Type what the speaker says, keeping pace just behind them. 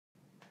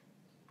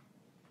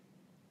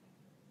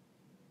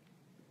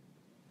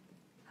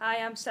Hi,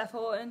 I'm Steph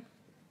Houghton.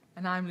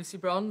 And I'm Lucy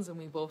Bronze, and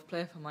we both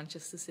play for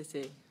Manchester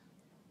City.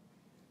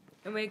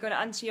 And we're going to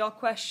answer your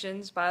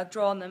questions by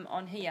drawing them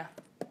on here.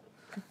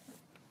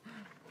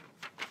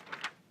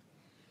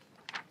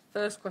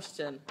 First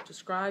question,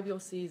 describe your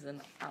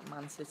season at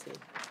Man City.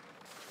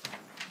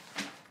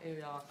 Here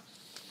we are.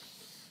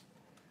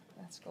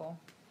 Let's go.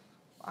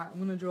 I'm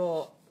going to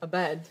draw a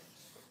bed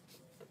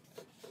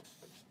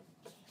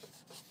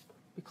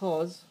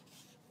because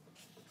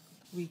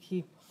we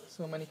keep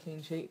so many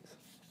clean sheets.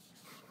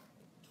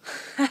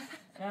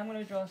 And I'm going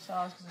to draw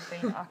stars because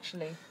it's been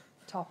actually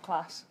top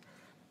class.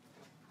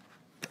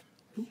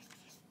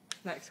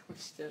 Next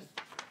question.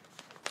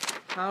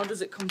 How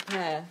does it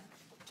compare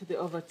to the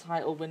other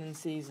title-winning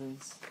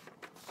seasons?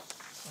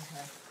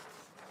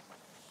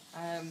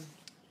 Okay.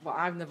 Well,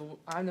 I've never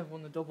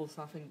won the double,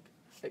 so I think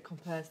it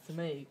compares to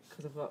me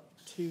because I've got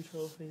 2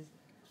 trophies.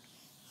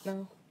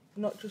 No,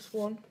 not just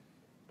one.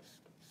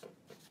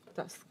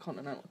 That's the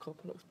Continental Cup.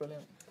 It looks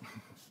brilliant.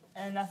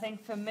 And I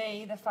think for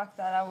me, the fact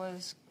that I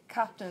was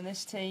captain of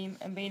this team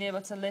and being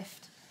able to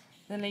lift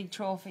the league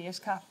trophy as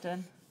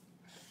captain.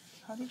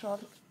 How do you draw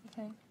the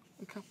thing?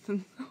 The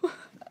captain.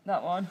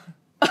 That one.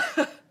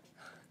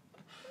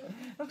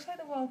 Looks like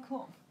the World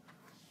Cup.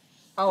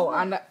 Oh,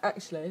 and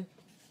actually,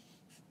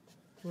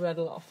 we had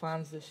a lot of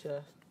fans this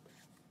year,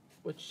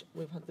 which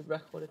we've had the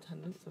record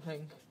attendance, I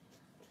think.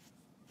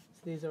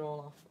 So these are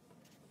all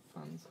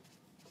our fans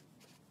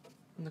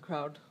in the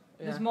crowd.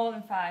 Yeah. There's more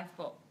than 5,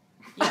 but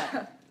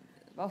yeah,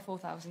 about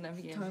 4,000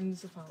 every year.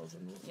 Times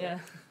 1,000. Yeah.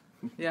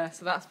 Yeah,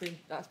 so that's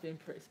been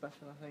pretty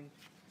special, I think.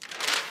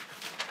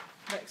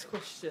 Next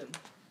question.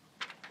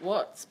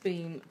 What's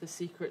been the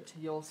secret to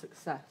your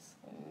success?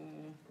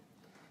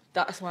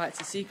 That's why it's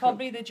a secret.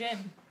 Probably the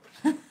gym.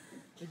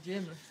 The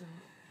gym.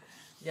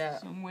 Yeah.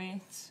 Some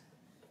weights.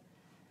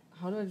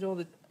 How do I draw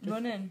the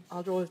Running.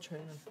 I'll draw the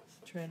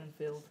training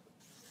field.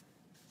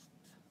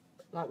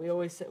 Like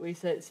we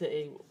say at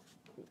City,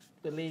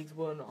 the league's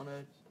won on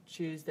a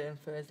Tuesday and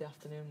Thursday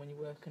afternoon when you're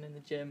working in the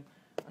gym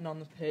and on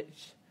the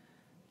pitch.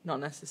 Not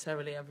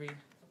necessarily every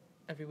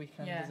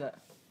weekend, Yeah. is it?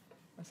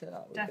 I say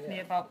that would Definitely be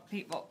it. about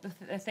people,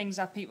 the things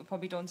that people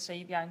probably don't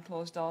see behind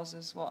closed doors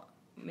is what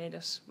made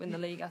us win the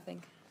league, I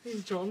think.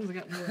 These drawings are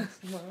getting worse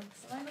and worse.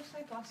 Mine looks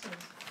like glasses.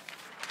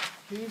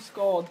 Who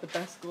scored the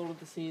best goal of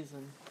the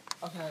season?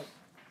 Okay,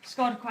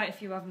 Scored quite a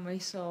few, haven't we?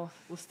 So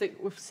we'll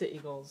stick with City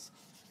goals.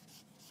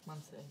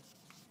 Man City.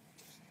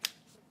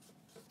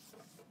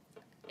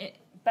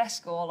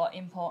 best goal or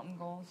important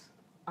goals?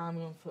 I'm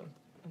going for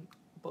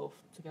both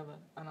together,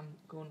 and I'm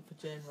going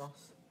for Jane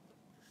Ross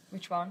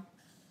Which one?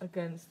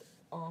 against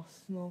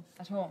Arsenal.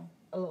 At home.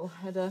 A little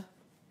header.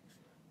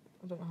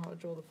 I don't know how to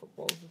draw the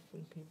footballs,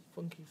 the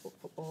funky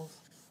footballs.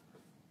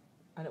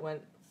 And it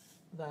went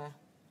there.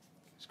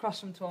 It's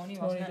cross from Tony,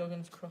 Tony wasn't it?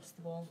 Duggins crossed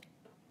the ball.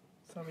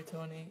 Sorry,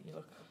 Tony, you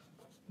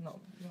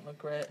don't look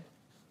great.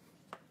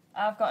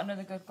 I've got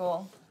another good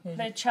goal. Here,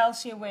 Played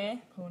Chelsea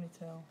away.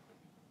 ponytail.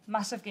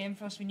 Massive game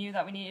for us. We knew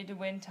that we needed to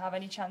win to have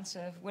any chance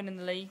of winning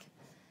the league.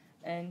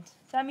 And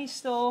Demi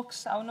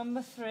Stokes, our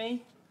number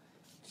 3,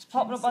 just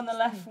popped up on the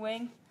left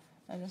wing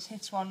and just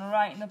hits one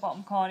right in the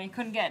bottom corner. He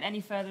couldn't get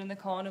any further in the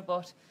corner,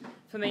 but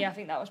for me, I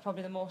think that was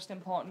probably the most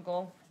important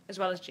goal, as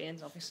well as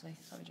Jane's, obviously.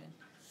 Sorry, Jane.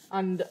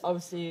 And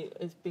obviously,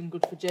 it's been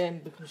good for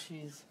Jane because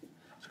she's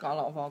got a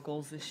lot of our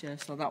goals this year,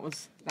 so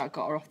that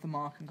got her off the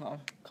mark and got her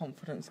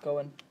confidence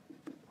going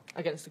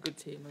against a good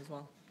team as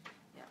well.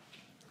 Yeah.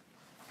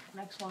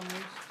 Next one,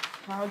 Luce.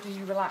 How do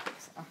you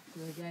relax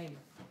after a game?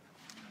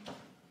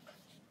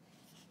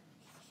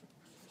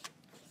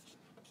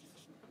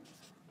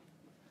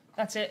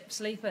 That's it,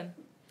 sleeping.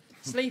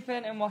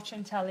 Sleeping and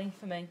watching telly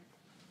for me.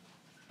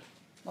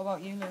 What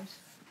about you, Luce?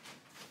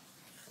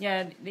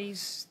 Yeah,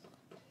 these...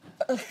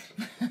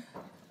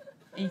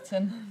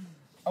 Eating.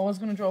 I was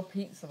going to draw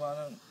pizza, but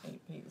I don't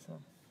eat pizza.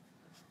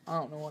 I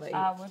don't know what I eat.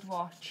 I would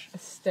watch, A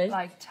steak?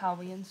 like,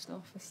 Towie and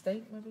stuff. A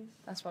steak, maybe?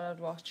 That's what I'd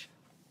watch.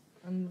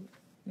 And,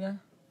 yeah,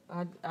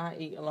 I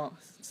eat a lot,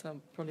 so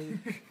probably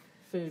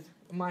food.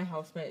 My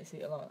housemates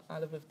eat a lot. I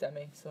live with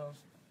Demi, so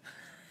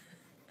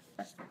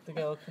the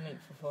girl can eat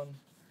for fun,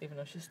 even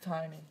though she's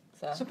tiny.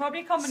 So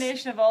probably a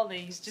combination of all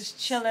these, just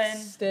chilling,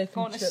 Steak and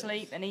going to chips.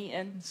 sleep and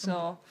eating. Some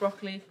So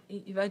broccoli,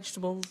 eat your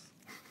vegetables.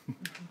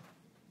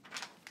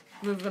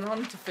 Moving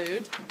on to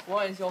food.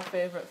 What is your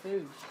favourite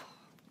food?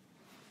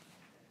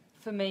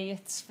 for me,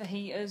 it's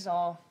fajitas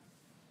or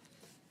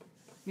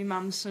my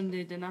mum's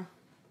Sunday dinner.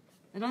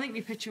 I don't think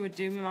my picture would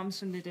do my mum's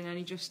Sunday dinner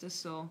any justice,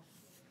 so...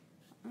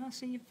 Oh,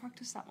 see, you've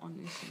practiced that one,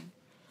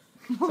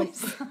 Lucy. What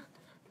is that?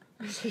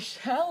 It's a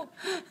shell,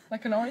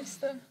 like an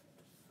oyster.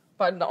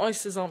 But the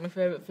oysters aren't my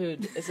favourite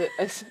food. Is it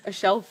a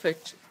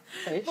shellfish?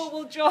 But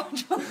we'll draw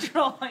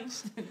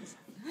oysters.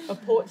 A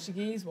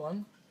Portuguese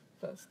one.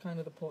 That's kind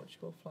of the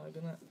Portugal flag,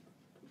 isn't it?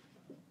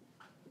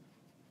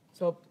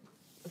 So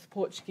it's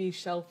Portuguese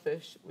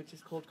shellfish, which is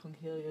called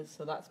conchilias.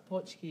 So that's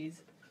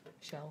Portuguese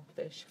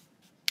shellfish.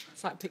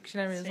 It's like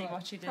Pictionary, isn't See it?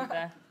 what you did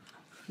there.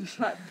 It's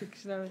like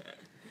Pictionary.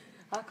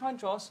 I can't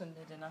draw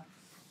Sunday dinner.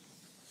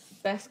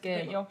 Best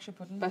Bit game. Yorkshire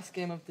pudding. Best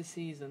game of the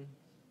season.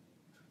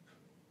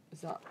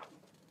 Is that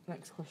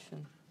next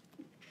question?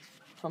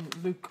 From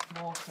Luke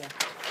Walker.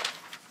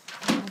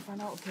 I'm gonna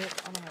find out a bit.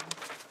 I don't know.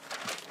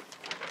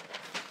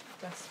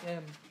 Best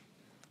game.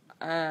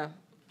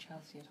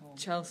 Chelsea at home.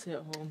 Chelsea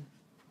at home.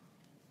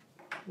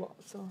 What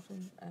sort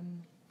of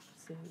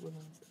MC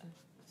Women's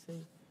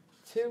FC?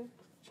 2.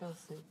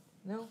 Chelsea.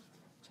 No.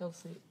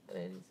 Chelsea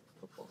Ladies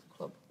Football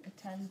Club.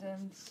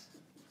 Attendance.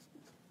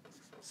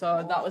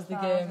 So that was the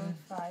game.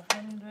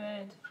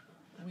 500.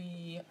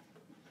 We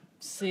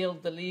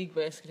sealed the league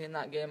basically in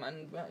that game,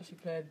 and we actually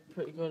played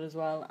pretty good as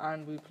well.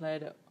 And we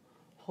played at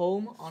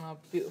home on a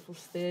beautiful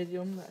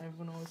stadium that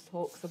everyone always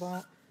talks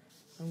about,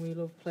 and we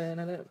love playing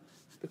at it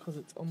because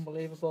it's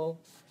unbelievable.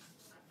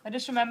 I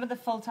just remember the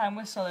full-time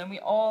whistle, and we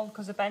all,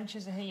 because the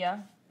benches are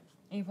here.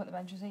 You put the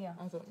benches here?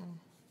 I don't know.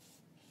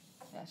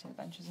 Yeah, so the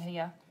benches are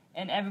here.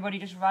 And everybody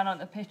just ran on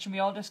the pitch, and we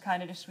all just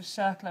kind of just was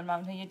circling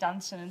around here,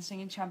 dancing and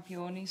singing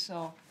Championi.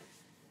 So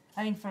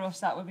I think for us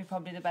that would be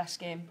probably the best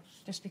game,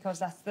 just because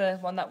that's the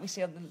one that we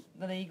sealed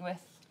the league with.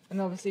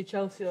 And obviously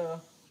Chelsea are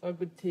a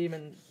good team,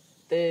 and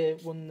they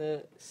won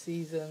the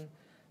season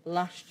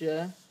last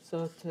year,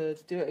 so to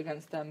do it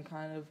against them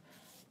kind of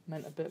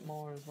meant a bit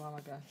more as well,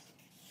 I guess.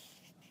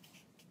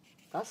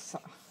 That's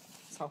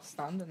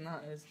outstanding,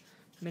 that is.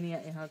 Mini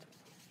Etihad.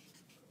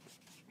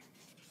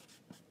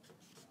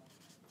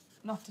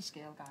 Not to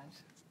scale,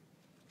 guys.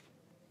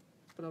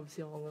 But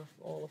obviously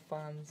all the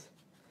fans,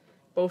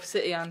 both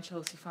City and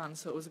Chelsea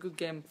fans, so it was a good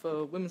game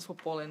for women's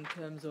football in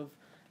terms of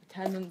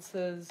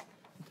attendances,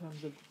 in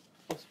terms of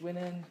us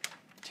winning.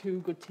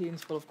 2 good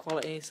teams full of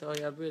quality, so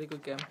yeah, really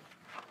good game.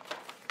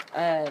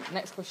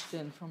 Next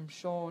question from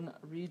Sean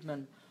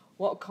Reedman.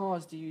 What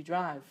cars do you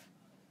drive?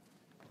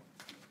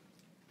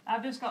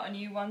 I've just got a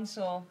new one,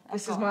 so...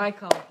 This is my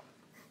car.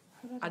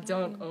 I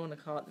don't own a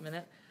car at the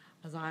minute,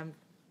 as I'm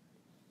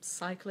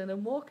cycling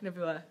and walking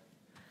everywhere.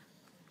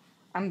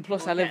 And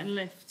plus I live... getting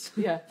lifts.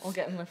 Yeah, or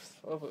getting lifts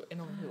in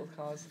other people's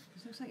cars.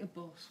 It looks like a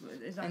bus. But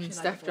it's actually And like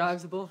Steph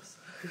drives a bus.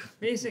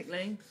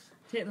 Basically,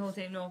 take the whole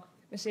thing, no.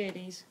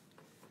 Mercedes.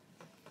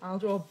 I'll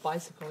draw a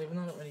bicycle, even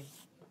though I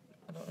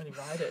don't really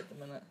ride it at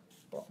the minute.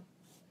 But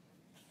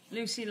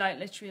Lucy, like,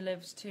 literally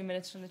lives 2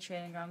 minutes from the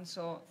training ground,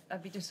 so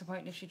I'd be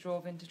disappointed if she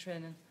drove into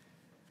training.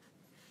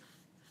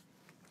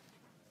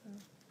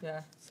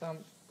 yeah, so I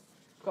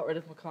got rid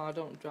of my car. I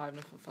don't drive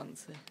nothing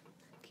fancy.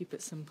 Keep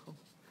it simple.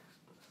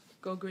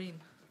 Go green.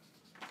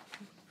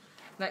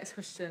 Next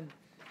question.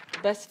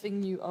 Best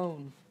thing you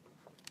own?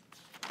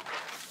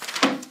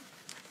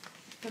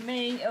 For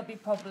me, it'll be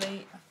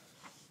probably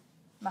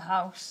my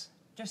house.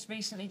 Just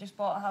recently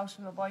bought a house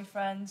with my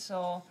boyfriend,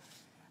 so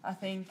I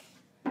think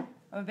I'm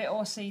a bit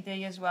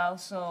OCD as well,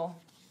 so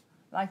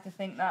I like to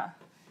think that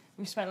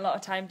we've spent a lot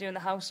of time doing the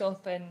house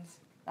up, and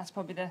that's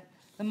probably the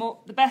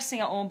best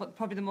thing I own, but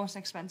probably the most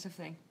expensive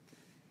thing.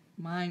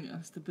 Mine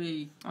has to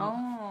be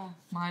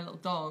my little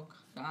dog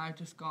that I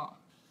just got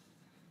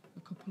a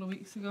couple of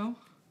weeks ago.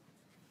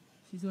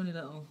 She's only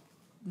little.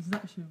 This is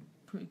actually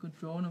a pretty good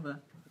drawing of her,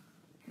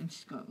 and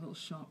she's got little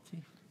sharp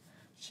teeth.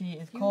 She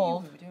is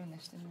called... You were doing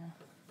this, didn't you?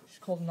 She's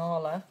called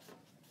Nala,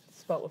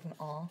 spelt with an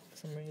R for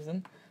some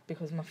reason,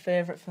 because my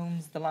favourite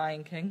film's The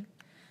Lion King,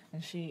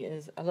 and she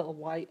is a little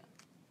white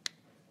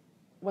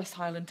West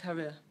Highland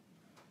Terrier,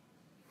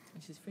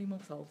 and she's 3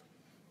 months old.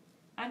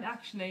 And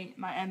actually,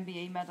 my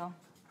MBE medal.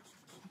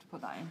 I have to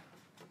put that in.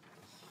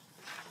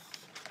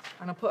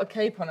 And I put a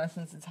cape on her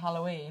since it's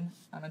Halloween,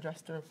 and I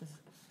dressed her up as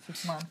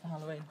Superman for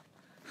Halloween.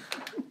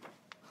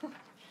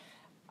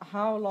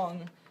 How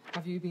long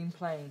have you been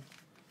playing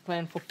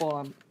football,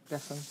 I'm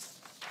guessing?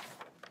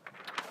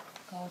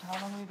 God,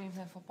 how long have you been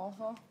playing football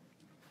for?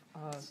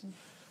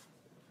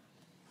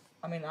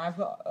 I mean, I've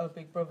got a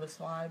big brother,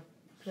 so I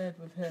played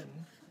with him.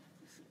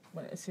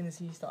 As soon as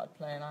he started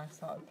playing, I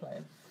started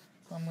playing.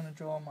 So I'm going to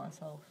draw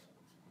myself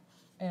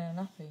in a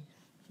nappy.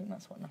 I think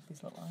that's what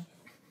nappies look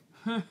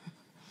like.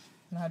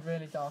 And I had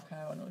really dark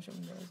hair when I was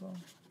younger as well.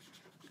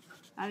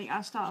 I think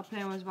I started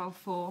playing when I was about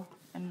 4,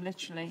 and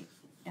literally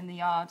in the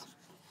yard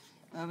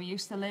where we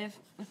used to live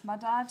with my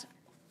dad.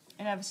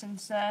 And ever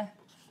since there,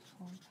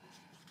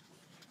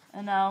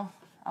 and now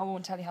I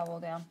won't tell you how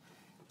old I am,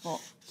 but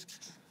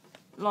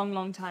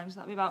long time. So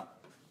that'll be about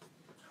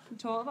in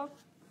total about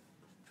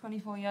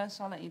 24 years.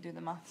 So I'll let you do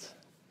the maths.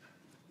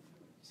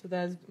 So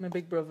there's my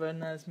big brother,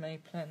 and there's me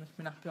playing with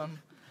my nappy on.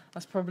 I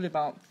was probably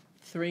about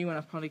 3 when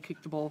I probably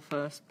kicked the ball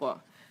first,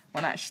 but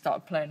when I actually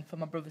started playing for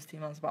my brother's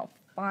team, I was about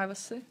 5 or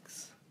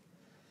 6.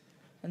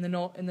 In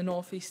the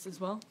northeast as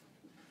well,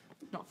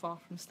 not far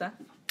from Steph.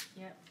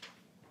 Yeah.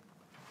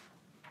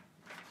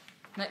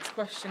 Next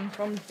question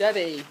from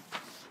Debbie.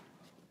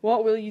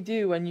 What will you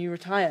do when you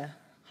retire?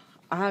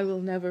 I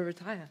will never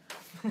retire.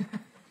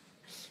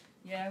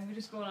 Yeah, we're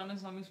just going on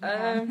as long as we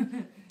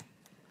can.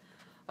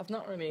 I've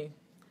not really...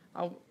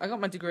 I got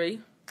my degree,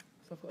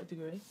 so I've got a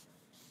degree.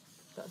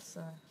 That's...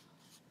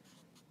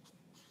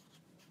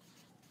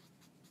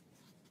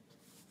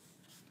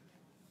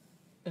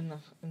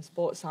 in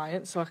sports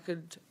science, so I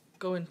could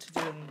go into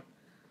doing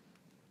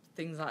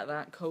things like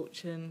that,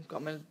 coaching.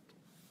 Got my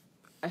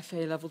FA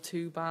level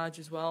 2 badge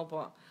as well,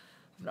 but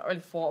I've not really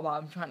thought about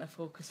it. I'm trying to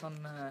focus on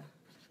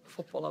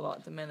football a lot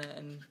at the minute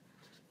and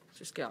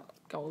just get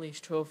all these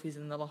trophies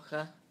in the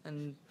locker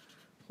and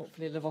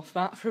hopefully live off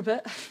that for a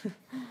bit.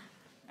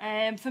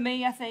 For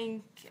me, I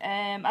think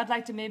I'd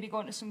like to maybe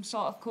go into some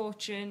sort of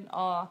coaching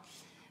or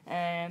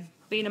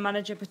being a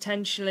manager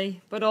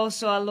potentially, but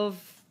also I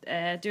love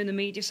doing the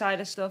media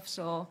side of stuff,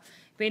 so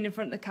being in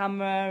front of the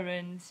camera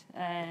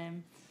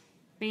and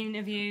being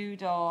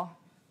interviewed or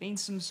being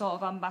some sort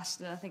of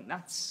ambassador. I think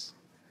that's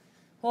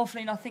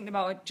hopefully not thinking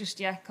about it just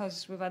yet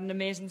because we've had an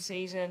amazing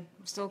season.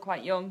 I'm still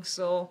quite young,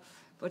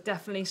 but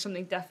definitely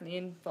something definitely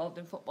involved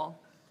in football.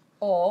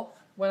 Or,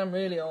 when I'm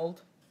really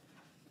old,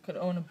 I could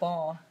own a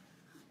bar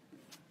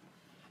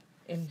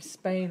in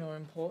Spain or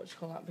in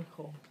Portugal. That'd be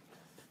cool.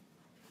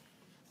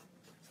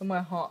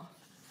 Somewhere hot.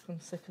 I'm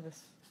sick of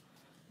this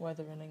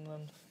weather in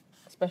England,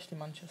 especially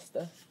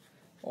Manchester.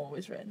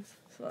 Always rains.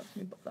 So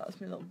that's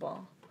my little bar.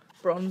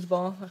 Bronze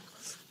bar.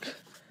 That's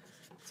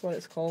what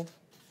it's called.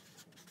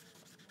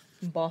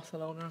 In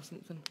Barcelona or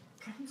something.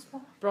 Bronze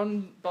bar?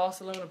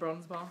 Barcelona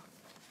Bronze Bar.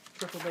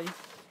 Triple B.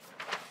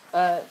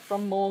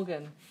 From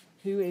Morgan,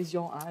 who is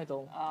your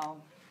idol?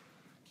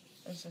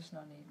 It's just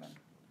not even.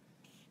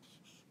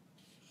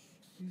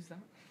 Who's that?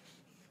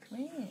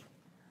 Me.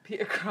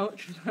 Peter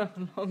Crouch with a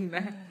long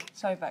neck.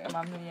 Sorry, Beckham,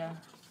 I'm yeah.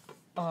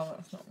 Oh,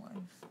 that's not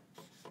mine.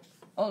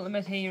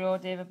 Ultimate hero,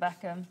 David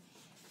Beckham.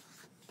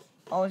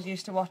 Always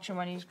used to watch him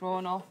when he was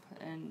growing up,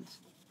 and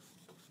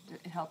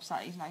it helps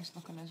that he's nice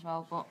looking as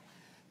well. But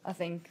I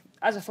think,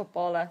 as a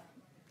footballer,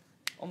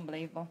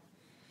 unbelievable.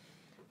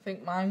 I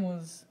think mine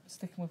was,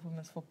 sticking with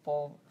women's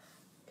football,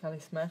 Kelly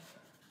Smith,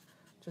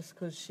 just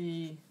because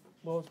she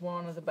was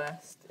one of the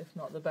best, if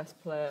not the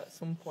best player at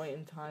some point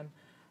in time.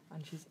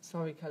 And she's,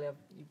 sorry Kelly,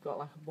 you've got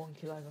like a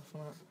bonky leg or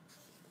something.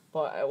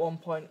 But at one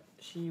point,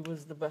 she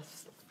was the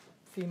best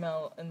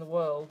female in the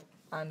world,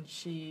 and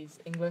she's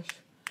English.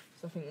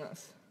 So I think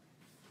that's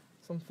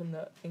something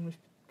that English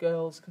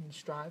girls can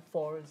strive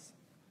for, is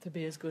to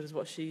be as good as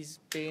what she's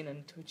been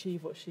and to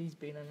achieve what she's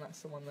been. And that's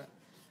someone that,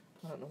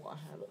 I don't know what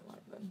her hair looked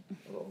like then,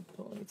 a little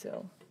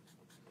ponytail.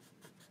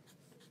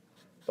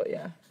 But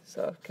yeah,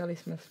 so Kelly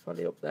Smith's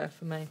probably up there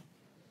for me.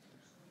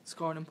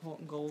 Scoring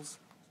important goals.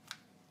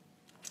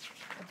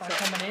 A bad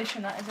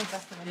combination, that is a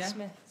Beckham and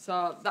Smith.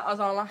 So that was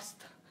our last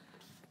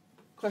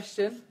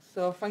question.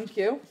 So thank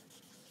you.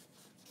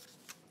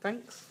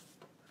 Thanks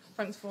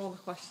for all the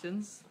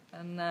questions,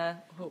 and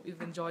hope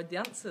you've enjoyed the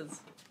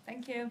answers.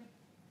 Thank you.